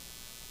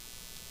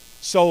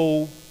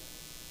So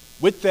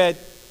with that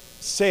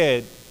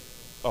said,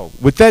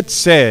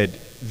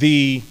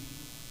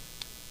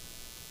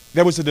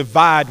 there was a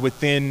divide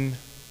within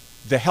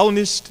the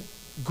Hellenist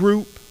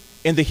group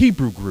and the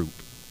Hebrew group,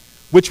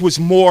 which was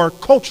more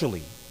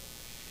culturally.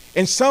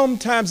 And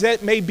sometimes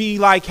that may be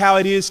like how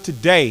it is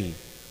today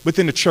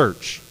within the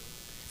church.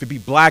 If it be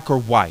black or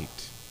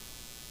white,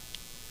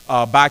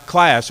 by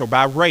class or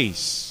by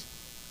race,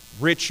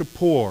 rich or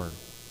poor,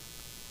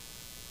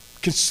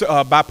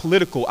 by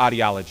political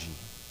ideology,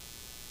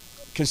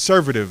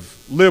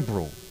 conservative,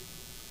 liberal.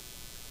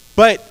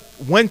 But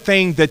one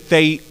thing that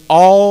they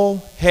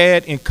all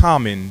had in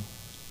common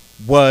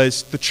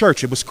was the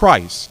church. It was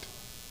Christ.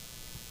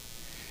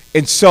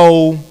 And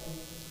so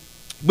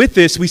with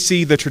this, we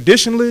see the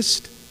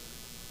traditionalist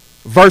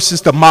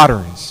versus the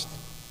modernist.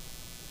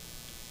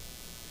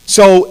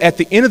 So at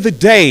the end of the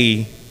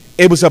day,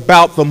 it was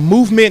about the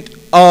movement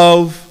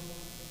of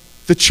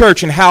the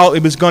church and how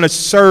it was going to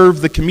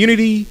serve the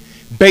community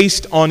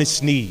based on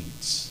its needs.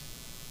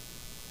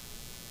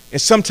 And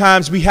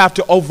sometimes we have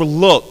to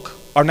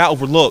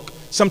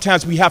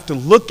sometimes we have to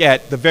look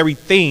at the very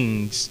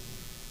things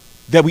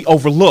that we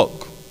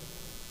overlook,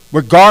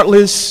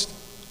 regardless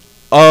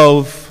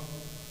of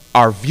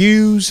our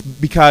views,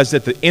 because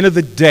at the end of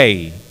the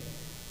day,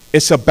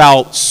 it's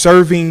about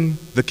serving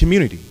the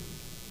community.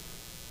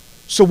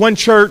 So one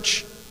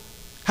church,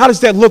 how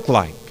does that look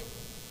like?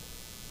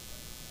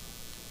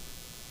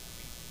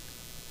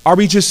 Are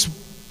we just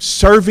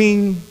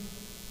serving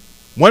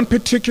one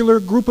particular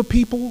group of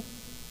people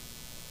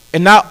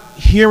and not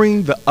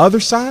hearing the other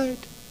side?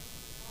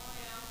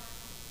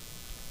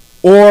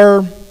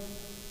 Or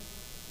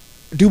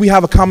do we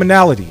have a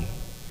commonality?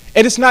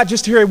 And it's not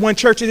just here at one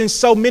church, it's in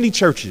so many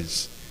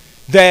churches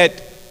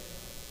that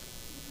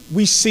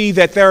we see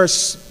that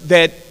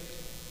that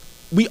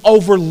we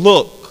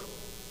overlook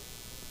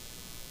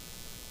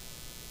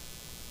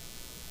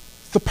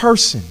the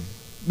person.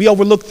 We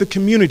overlook the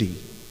community,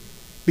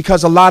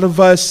 because a lot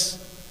of us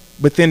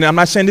within, I'm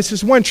not saying this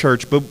is one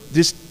church, but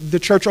the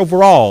church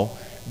overall,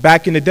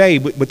 back in the day,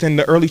 within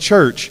the early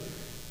church,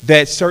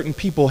 that certain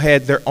people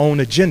had their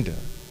own agenda.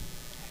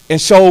 And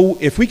so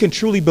if we can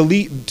truly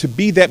believe to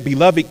be that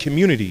beloved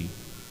community,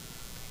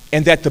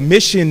 and that the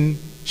mission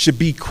should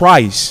be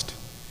Christ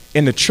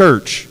in the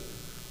church,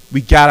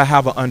 we got to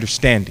have an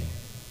understanding.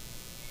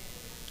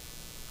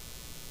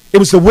 It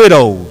was the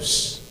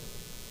widows.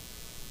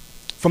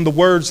 From the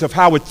words of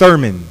Howard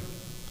Thurman,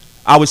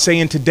 I would say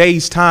in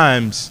today's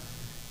times,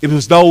 it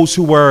was those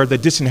who were the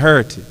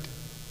disinherited.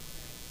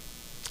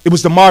 It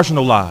was the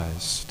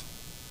marginalized.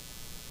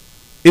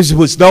 It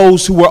was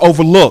those who were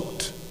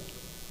overlooked.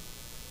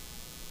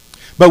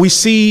 But we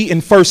see in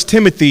 1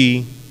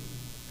 Timothy,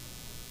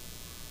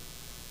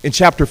 in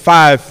chapter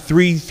 5,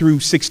 3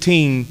 through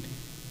 16,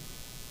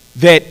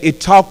 that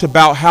it talked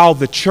about how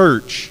the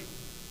church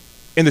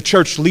and the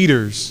church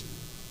leaders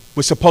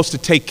were supposed to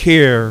take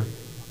care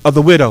of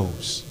the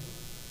widows,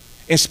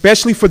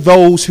 especially for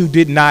those who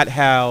did not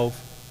have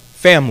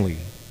family,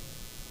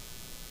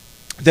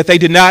 that they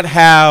did not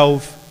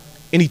have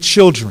any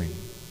children.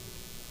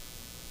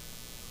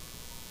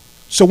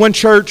 So one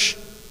church,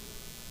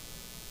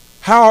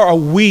 how are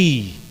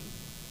we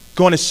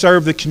going to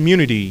serve the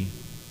community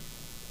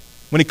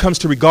when it comes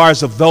to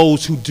regards of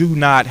those who do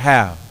not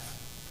have?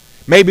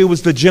 Maybe it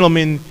was the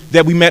gentleman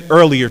that we met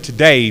earlier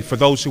today, for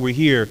those who were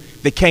here,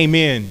 that came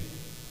in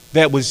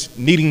that was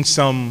needing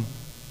some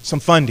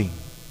funding,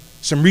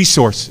 some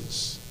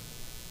resources.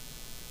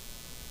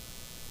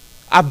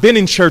 I've been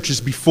in churches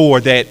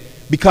before that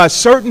because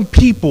certain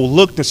people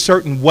looked a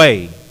certain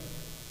way,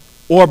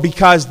 or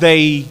because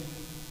they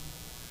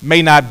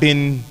may not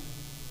been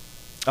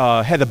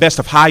had the best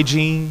of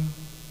hygiene,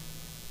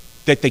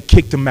 that they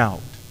kicked them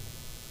out.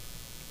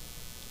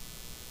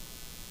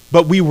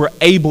 But we were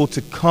able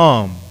to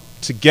come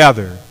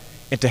together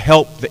and to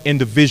help the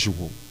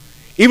individual,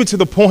 even to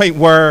the point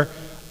where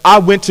I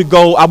went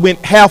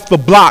half the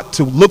block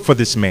to look for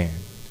this man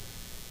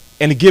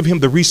and to give him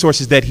the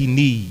resources that he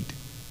need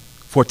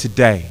for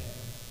today.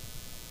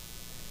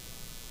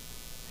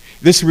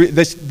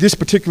 That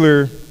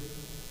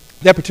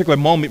particular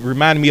moment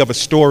reminded me of a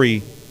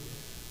story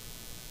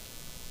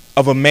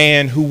of a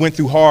man who went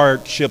through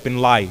hardship in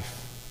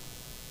life.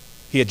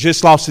 He had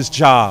just lost his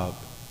job.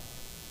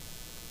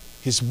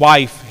 His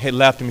wife had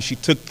left him, and she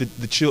took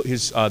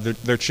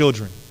their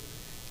children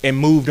and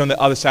moved on the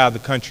other side of the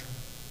country.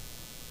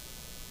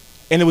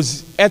 And it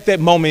was at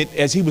that moment,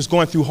 as he was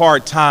going through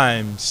hard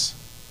times,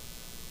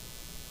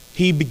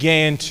 he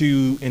began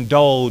to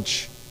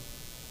indulge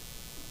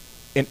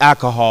in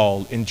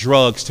alcohol and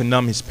drugs to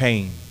numb his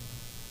pain.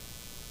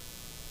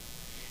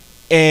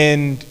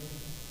 And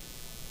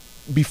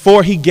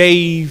before he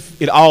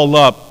gave it all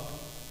up,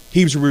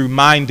 he was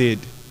reminded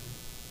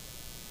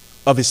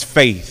of his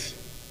faith.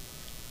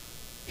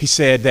 He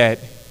said that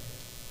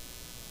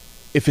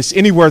if it's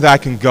anywhere that I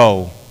can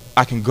go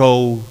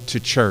to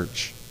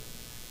church.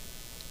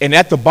 And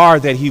at the bar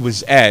that he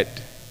was at,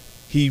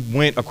 he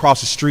went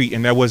across the street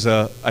and there was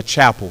a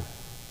chapel.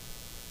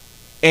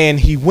 And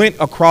he went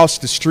across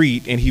the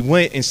street and he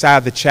went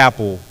inside the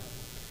chapel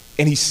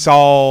and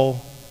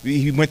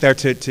he went there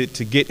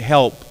to get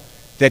help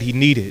that he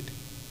needed.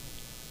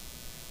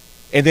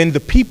 And then the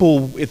people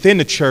within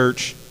the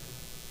church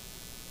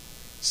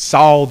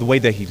saw the way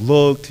that he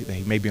looked, that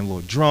he may be a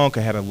little drunk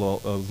or had a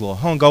little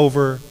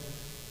hungover.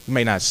 He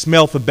may not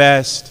smell the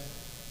best.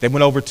 They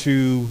went over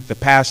to the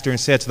pastor and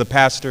said to the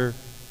pastor,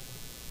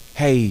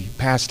 "Hey,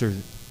 pastor,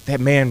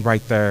 that man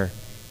right there,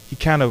 he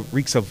kind of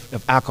reeks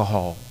of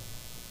alcohol.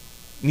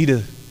 You need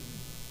to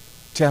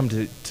tell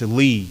him to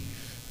leave."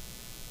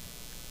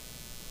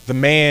 The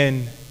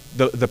man,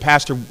 the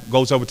pastor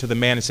goes over to the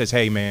man and says,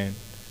 "Hey, man,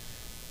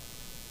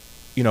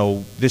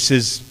 this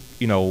is,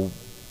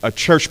 a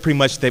church pretty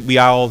much that we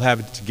all have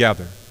it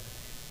together.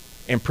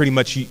 And pretty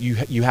much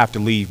you have to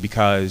leave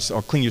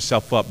or clean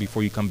yourself up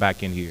before you come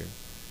back in here."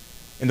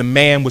 And the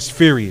man was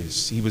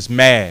furious. He was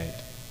mad.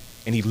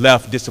 And he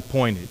left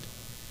disappointed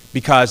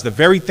because the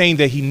very thing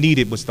that he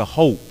needed was the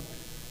hope.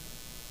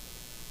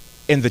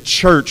 And the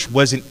church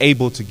wasn't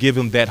able to give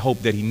him that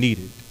hope that he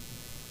needed.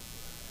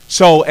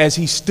 So as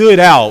he stood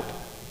out,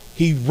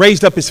 he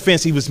raised up his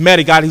fence. He was mad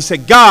at God. He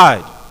said,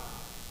 "God,"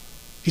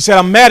 he said,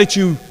 "I'm mad at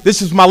you.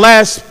 This is my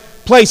last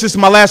place. This is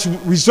my last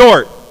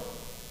resort.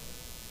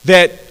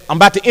 That I'm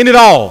about to end it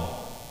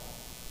all."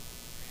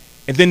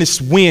 And then this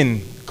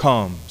wind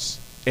comes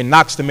and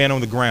knocks the man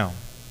on the ground.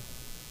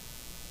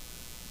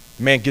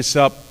 The man gets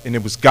up and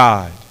it was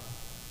God.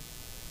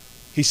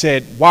 He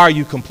said, "Why are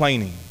you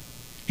complaining?"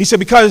 He said,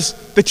 "Because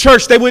the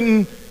church, they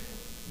wouldn't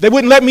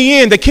let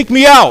me in. They kicked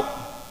me out."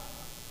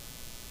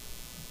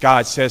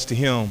 God says to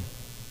him,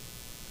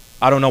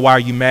 "I don't know why are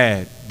you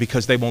mad,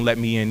 because they won't let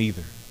me in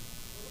either."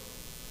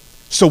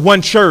 So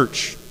One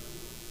Church,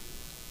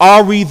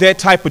 are we that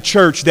type of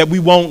church that we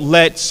won't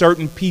let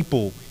certain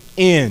people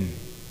in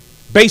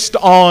based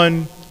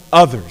on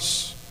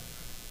others?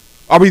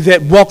 Are we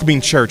that welcoming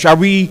church? Are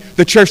we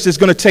the church that's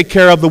going to take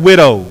care of the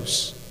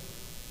widows?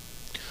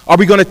 Are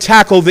we going to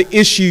tackle the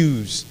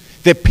issues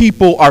that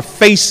people are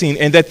facing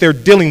and that they're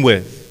dealing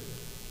with?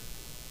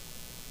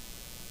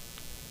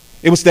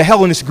 It was the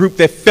Hellenist group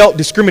that felt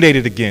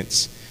discriminated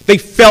against. They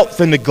felt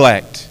the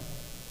neglect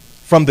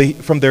from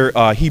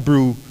their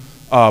Hebrew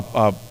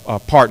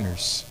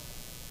partners.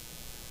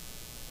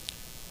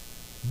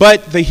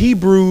 But the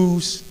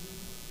Hebrews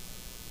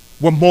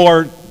were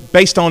more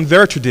based on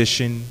their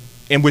tradition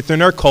and within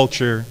their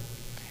culture,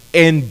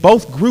 and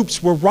both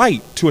groups were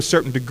right to a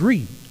certain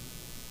degree.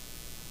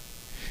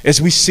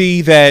 As we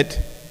see that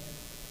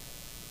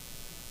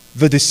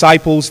the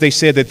disciples, they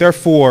said that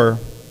therefore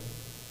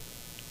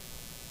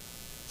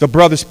the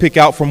brothers pick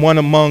out from one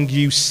among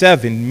you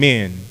 7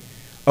 men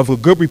of a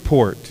good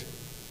report,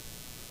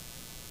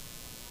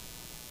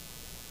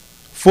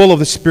 full of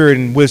the Spirit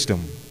and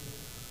wisdom,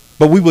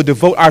 but we will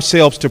devote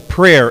ourselves to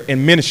prayer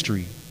and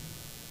ministry.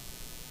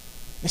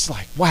 It's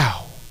like,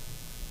 wow.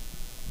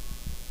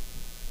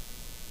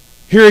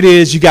 Here it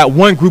is, you got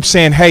one group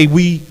saying, "Hey,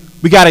 we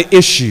got an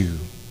issue."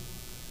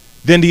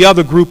 Then the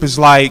other group is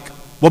like,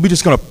 "Well, we're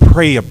just going to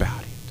pray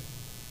about it."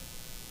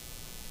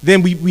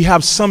 Then we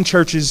have some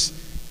churches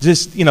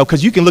just,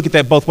 because you can look at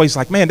that both ways,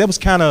 like, man, that was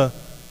kind of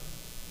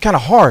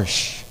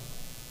harsh.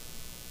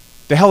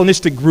 The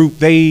Hellenistic group,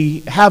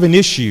 they have an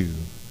issue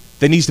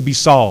that needs to be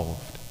solved.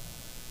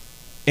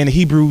 And the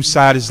Hebrew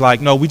side is like,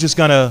 no, we're just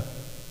going to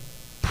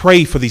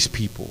pray for these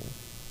people.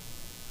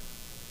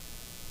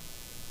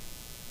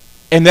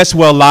 And that's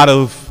what a lot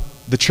of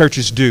the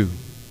churches do.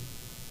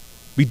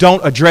 We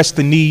don't address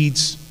the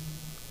needs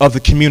of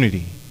the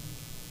community.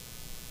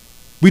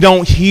 We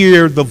don't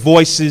hear the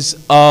voices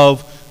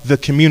of the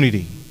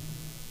community.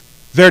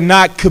 They're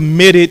not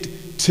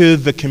committed to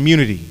the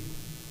community.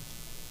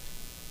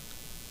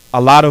 A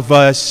lot of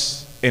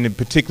us, and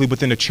particularly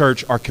within the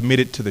church, are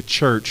committed to the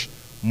church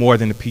more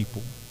than the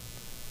people.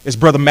 As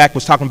Brother Mac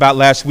was talking about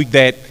last week,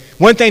 that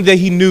one thing that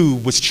he knew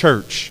was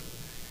church.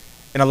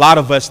 And a lot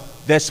of us,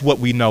 that's what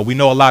we know. We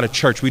know a lot of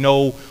church. We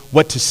know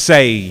what to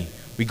say.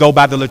 We go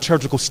by the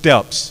liturgical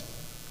steps.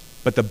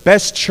 But the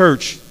best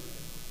church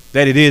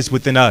that it is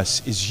within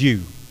us is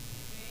you.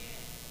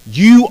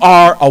 You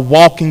are a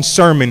walking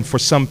sermon for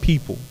some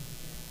people.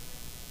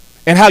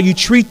 And how you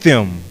treat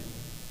them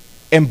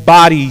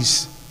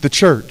embodies the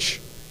church.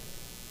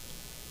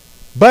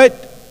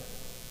 But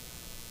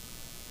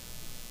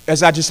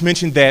as I just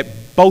mentioned,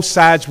 that both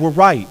sides were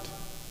right.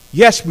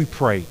 Yes, we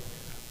pray.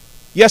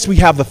 Yes, we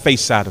have the faith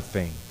side of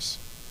things.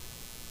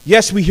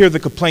 Yes, we hear the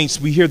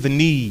complaints. We hear the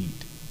need.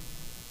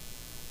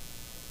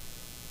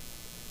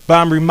 But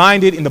I'm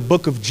reminded in the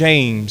book of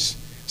James,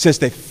 it says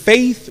that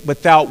faith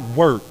without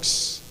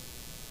works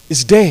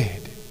is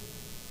dead.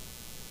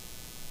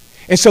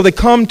 And so they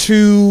come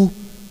to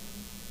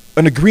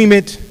an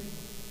agreement,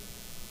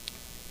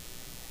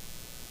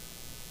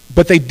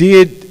 but they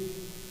did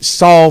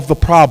solve the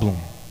problem.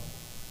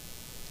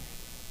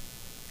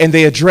 And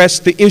they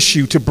addressed the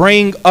issue to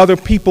bring other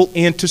people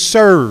in to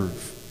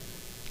serve,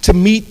 to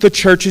meet the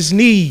church's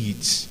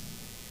needs.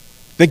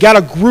 They got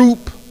a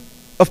group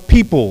of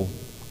people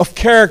of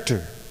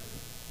character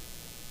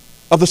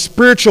of the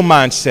spiritual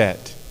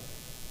mindset,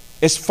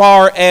 as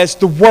far as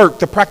the work,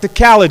 the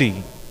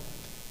practicality.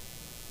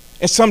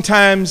 And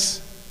sometimes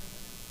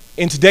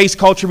in today's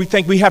culture, we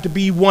think we have to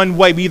be one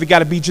way. We either got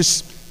to be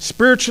just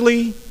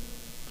spiritually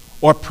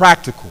or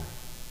practical.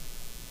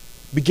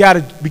 We got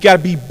to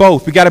be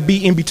both. We got to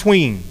be in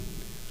between,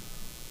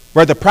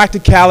 where the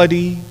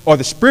practicality or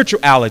the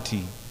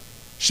spirituality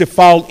should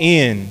fall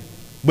in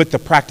with the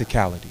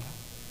practicality.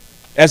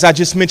 As I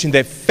just mentioned,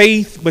 that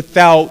faith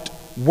without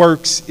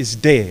works is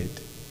dead.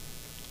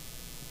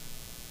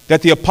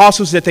 That the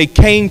apostles, that they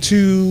came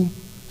to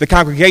the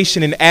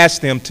congregation and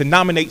asked them to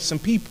nominate some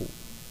people,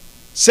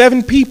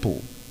 7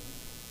 people,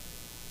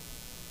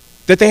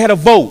 that they had a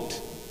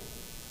vote,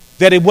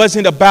 that it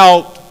wasn't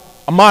about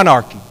a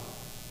monarchy,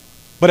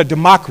 but a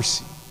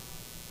democracy,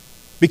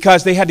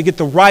 because they had to get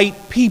the right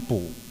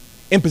people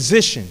in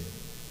position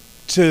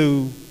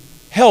to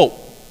help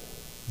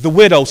the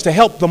widows, to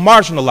help the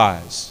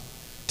marginalized,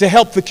 to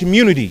help the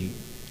community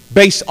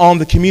based on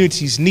the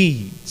community's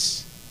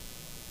needs.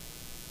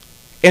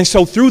 And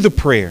so through the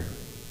prayer,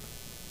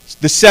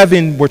 the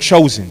 7 were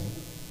chosen.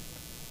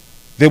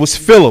 There was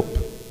Philip,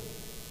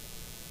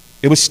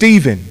 it was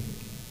Stephen,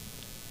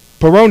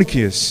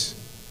 Paronicus,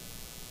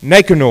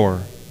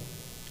 Nicanor,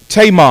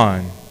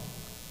 Timon,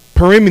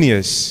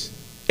 Parmenius,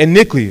 and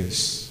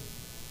Nicholas.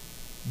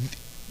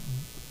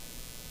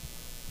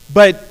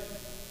 But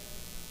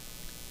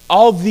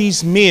all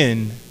these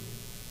men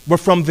were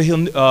from the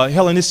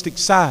Hellenistic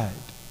side.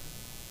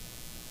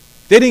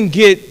 They didn't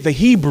get the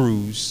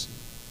Hebrews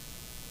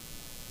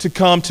to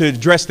come to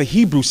address the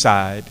Hebrew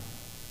side.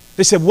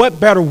 They said, what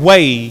better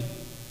way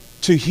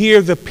to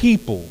hear the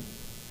people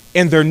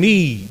and their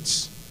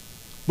needs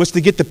was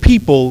to get the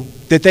people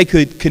that they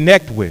could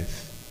connect with.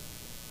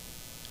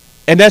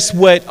 And that's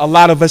what a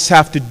lot of us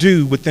have to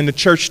do within the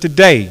church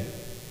today.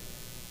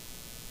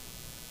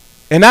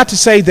 And not to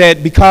say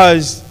that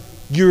because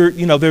they're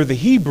the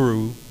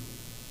Hebrew,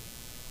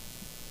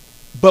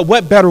 but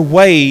what better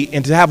way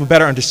and to have a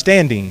better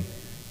understanding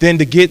than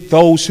to get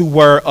those who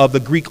were of the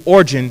Greek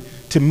origin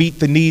to meet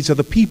the needs of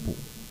the people.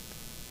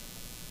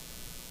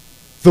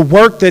 The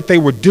work that they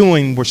were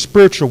doing was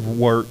spiritual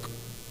work,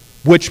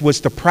 which was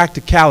the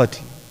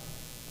practicality.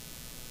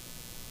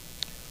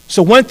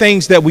 So one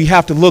things that we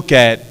have to look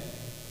at,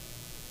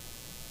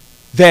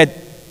 that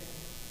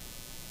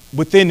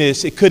within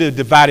this, it could have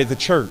divided the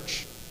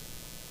church.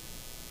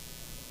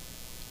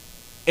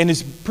 And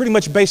it's pretty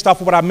much based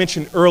off of what I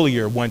mentioned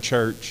earlier, one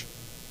church,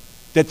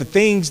 that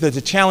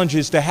the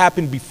challenges that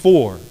happened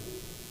before,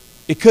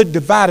 it could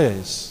divide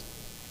us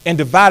and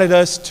divided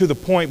us to the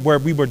point where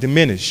we were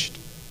diminished.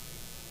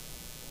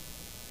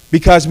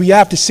 Because we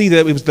have to see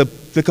that it was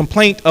the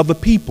complaint of the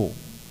people.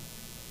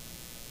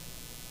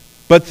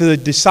 But the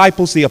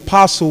disciples, the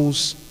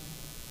apostles,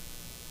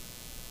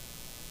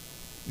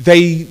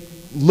 they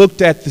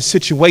looked at the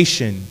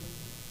situation,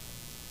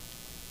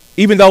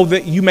 even though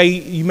that you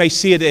may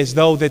see it as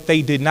though that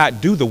they did not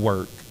do the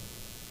work,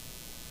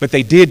 but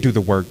they did do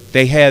the work.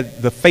 They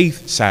had the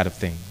faith side of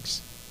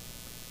things.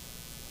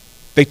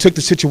 They took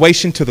the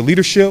situation to the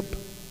leadership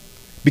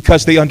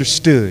because they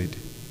understood.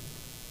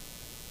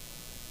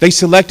 They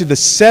selected the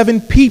 7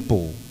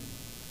 people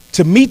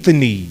to meet the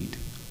need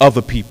of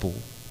the people.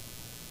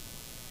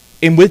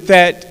 And with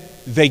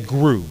that, they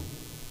grew.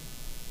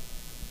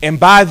 And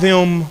by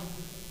them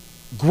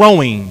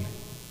growing,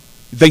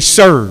 they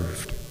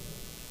served.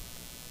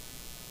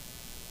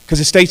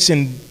 Because it states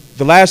in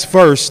the last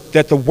verse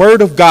that the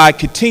word of God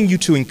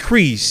continued to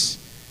increase,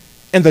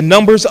 and the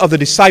numbers of the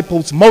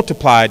disciples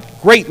multiplied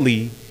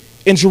greatly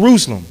in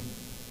Jerusalem.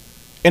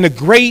 And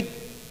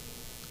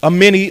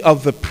many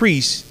of the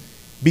priests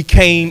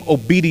became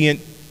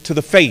obedient to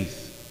the faith.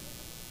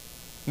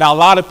 Now, a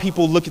lot of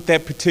people look at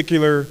that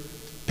particular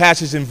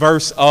passage and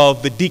verse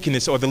of the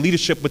deaconess or the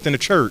leadership within the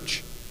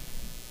church.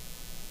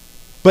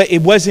 But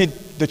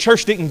the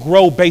church didn't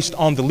grow based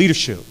on the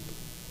leadership.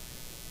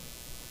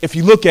 If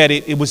you look at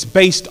it, it was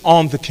based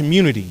on the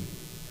community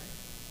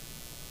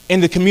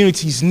and the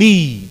community's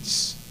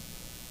needs.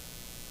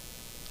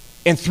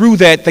 And through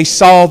that, they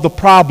solved the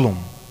problem.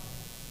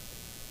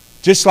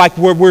 Just like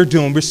what we're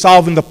doing, we're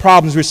solving the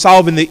problems, we're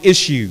solving the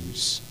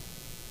issues.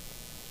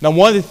 Now,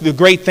 one of the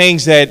great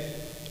things that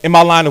in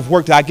my line of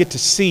work that I get to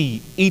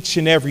see each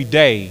and every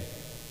day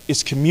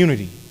is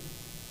community.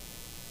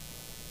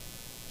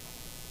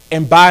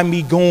 And by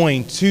me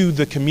going to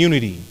the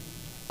community,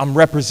 I'm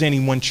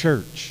representing one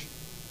church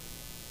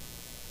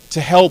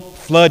to help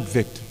flood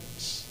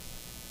victims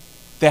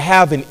that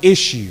have an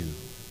issue.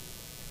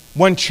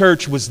 One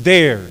church was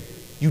there.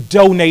 You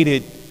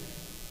donated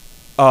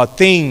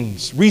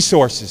things,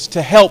 resources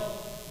to help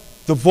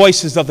the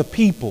voices of the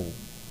people,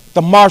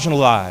 the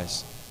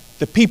marginalized,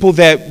 the people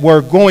that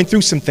were going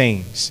through some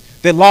things,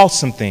 that lost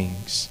some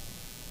things,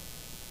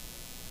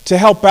 to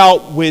help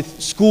out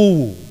with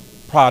school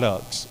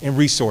products and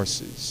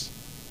resources,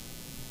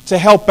 to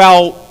help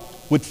out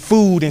with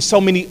food and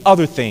so many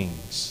other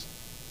things.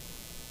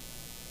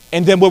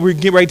 And then what we're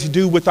getting ready to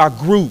do with our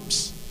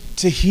groups,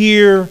 to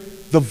hear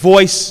the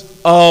voice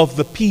of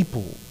the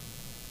people,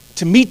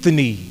 to meet the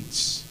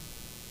needs.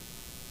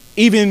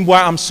 Even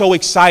why I'm so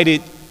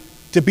excited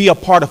to be a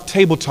part of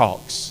Table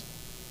Talks.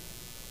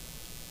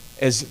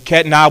 As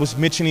Kat and I was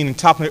mentioning and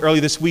talking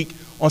earlier this week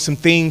on some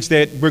things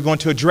that we're going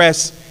to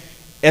address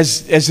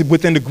as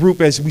within the group,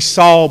 as we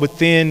saw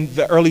within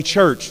the early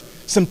church,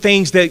 some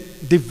things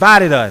that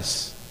divided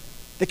us,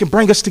 that can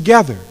bring us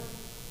together.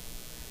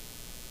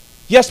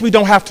 Yes, we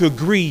don't have to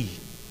agree,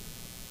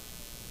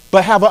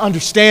 but have an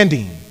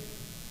understanding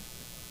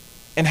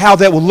and how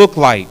that will look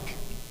like.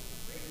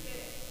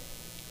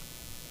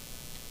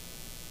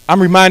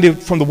 I'm reminded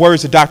from the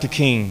words of Dr.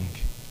 King,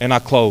 and I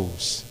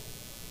close.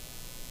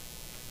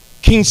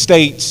 King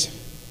states,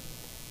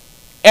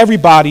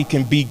 everybody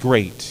can be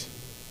great.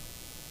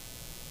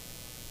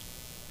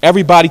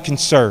 Everybody can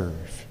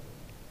serve.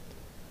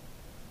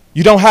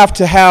 You don't have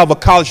to have a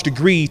college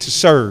degree to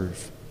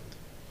serve.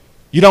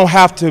 You don't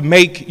have to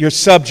make your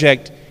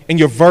subject and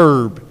your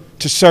verb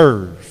to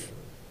serve.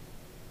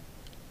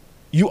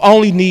 You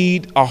only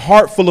need a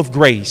heart full of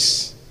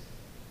grace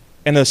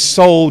and a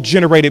soul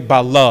generated by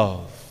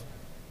love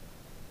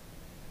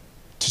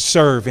to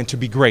serve and to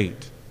be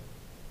great.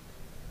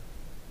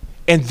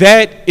 And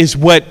that is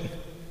what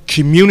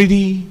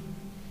community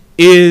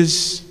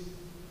is,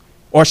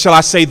 or shall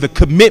I say the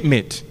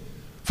commitment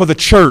for the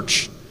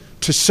church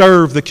to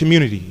serve the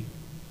community.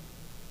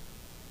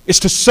 It's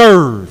to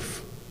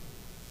serve.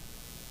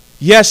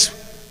 Yes,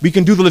 we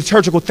can do the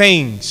liturgical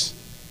things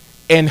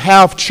and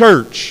have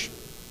church,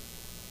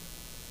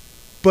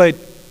 but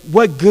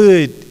what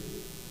good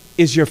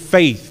is your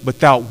faith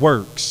without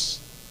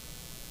works?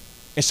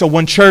 And so,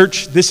 one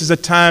church, this is a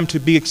time to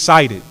be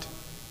excited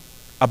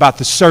about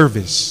the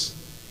service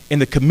and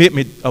the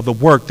commitment of the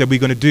work that we're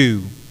going to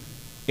do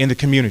in the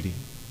community.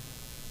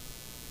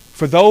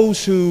 For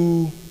those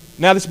who,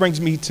 now this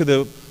brings me to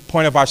the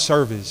point of our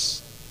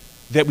service,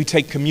 that we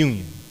take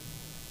communion.